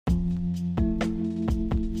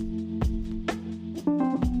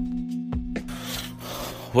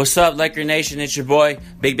What's up, Laker Nation? It's your boy,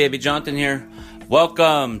 Big Baby Jonathan here.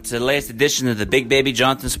 Welcome to the latest edition of the Big Baby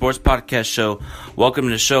Jonathan Sports Podcast Show. Welcome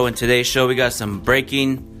to the show. In today's show, we got some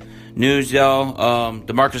breaking news, y'all.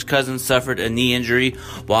 DeMarcus Cousins suffered a knee injury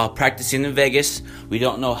while practicing in Vegas. We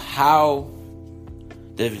don't know how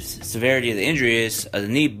the severity of the injury is of the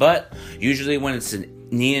knee, but usually when it's a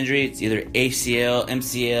knee injury, it's either ACL,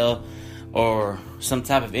 MCL, or some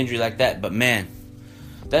type of injury like that. But man,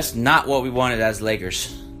 that's not what we wanted as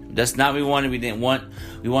Lakers. That's not what we wanted.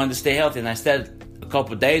 We wanted to stay healthy. And I said a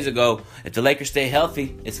couple days ago, if the Lakers stay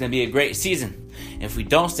healthy, it's going to be a great season. If we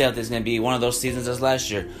don't stay healthy, it's going to be one of those seasons as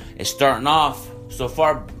last year. It's starting off so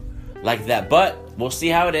far like that. But we'll see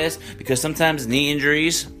how it is, because sometimes knee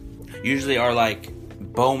injuries usually are like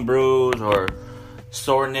bone bruise or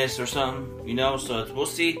soreness or something, you know. So we'll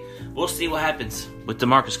see what happens with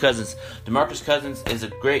DeMarcus Cousins. DeMarcus Cousins is a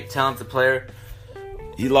great, talented player.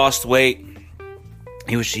 He lost weight.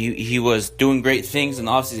 He was doing great things in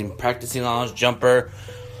the offseason, practicing on his jumper,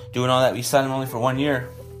 doing all that. We signed him only for 1 year.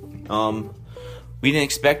 We didn't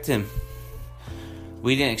expect him.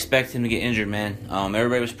 We didn't expect him to get injured, man.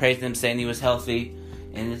 Everybody was praising him, saying he was healthy,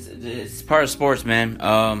 and it's part of sports, man.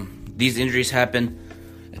 These injuries happen.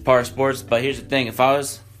 It's part of sports. But here's the thing: if I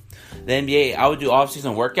was the NBA, I would do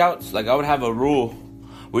off-season workouts. Like, I would have a rule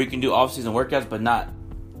where you can do off-season workouts, but not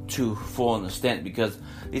too full in the stint, because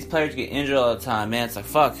these players get injured all the time, man. It's like,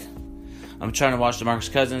 fuck. I'm trying to watch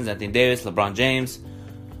DeMarcus Cousins, Anthony Davis, LeBron James,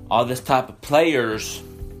 all this type of players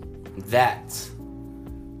that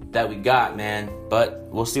we got, man. But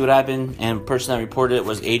we'll see what happened. And the person that reported it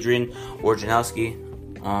was Adrian Wojnarowski.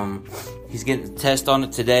 He's getting the test on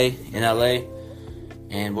it today in LA,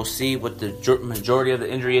 and we'll see what the majority of the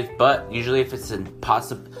injury is. But usually, if it's a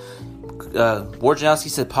possible, Wojnarowski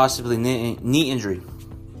said possibly knee injury.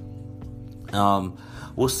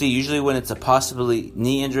 We'll see. Usually when it's a possibly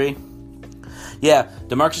knee injury. Yeah,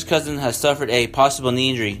 DeMarcus Cousins has suffered a possible knee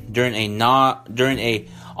injury during a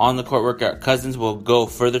on-the-court workout. Cousins will go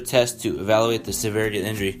further tests to evaluate the severity of the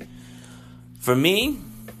injury. For me,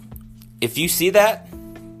 if you see that,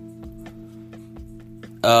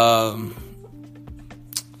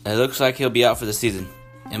 it looks like he'll be out for the season,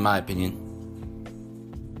 in my opinion.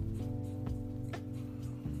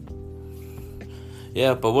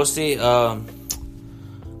 Yeah, but we'll see.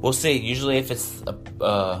 We'll see. Usually, if it's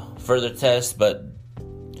a further test, but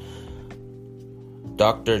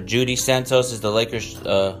Dr. Judy Santos is the Lakers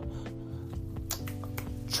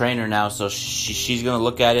trainer now, so she's gonna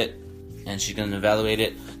look at it and she's gonna evaluate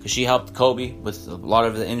it, because she helped Kobe with a lot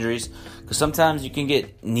of the injuries. Because sometimes you can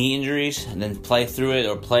get knee injuries and then play through it,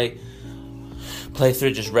 or play through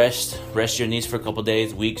it, just rest your knees for a couple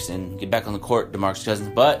days, weeks, and get back on the court. DeMarcus Cousins,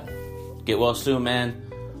 but get well soon, man.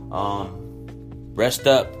 Rest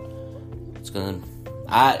up.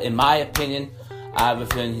 In my opinion, I have a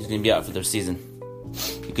feeling he's gonna be out for the season.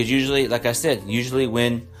 Because usually, like I said,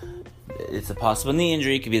 when it's a possible knee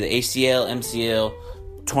injury, it could be the ACL, MCL,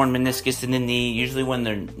 torn meniscus in the knee. Usually when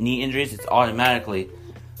they're knee injuries, it's automatically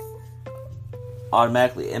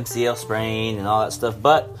MCL sprain and all that stuff.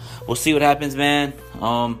 But we'll see what happens, man.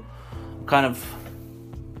 I'm kind of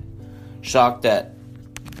shocked that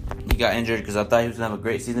he got injured, because I thought he was going to have a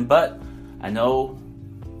great season. But I know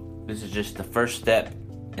this is just the first step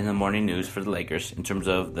in the morning news for the Lakers in terms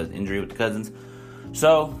of the injury with the Cousins.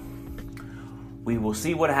 So we will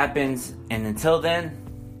see what happens. And until then,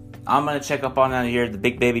 I'm going to check up on out here the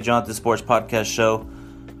Big Baby Jonathan Sports Podcast Show.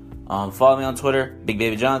 Follow me on Twitter, Big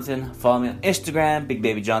Baby Jonathan. Follow me on Instagram, Big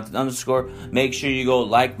Baby Jonathan _. Make sure you go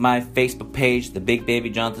like my Facebook page, the Big Baby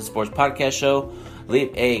Jonathan Sports Podcast Show.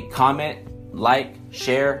 Leave a comment, like,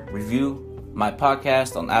 share, review my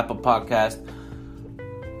podcast on Apple Podcast.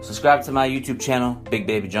 Subscribe to my YouTube channel, Big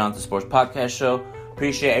Baby Jonathan Sports Podcast Show.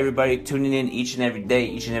 Appreciate everybody tuning in each and every day,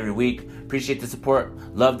 each and every week. Appreciate the support.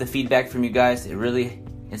 Love the feedback from you guys. It really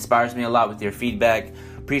inspires me a lot with your feedback.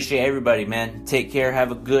 Appreciate everybody, man. Take care.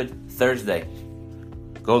 Have a good Thursday.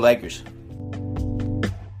 Go Lakers.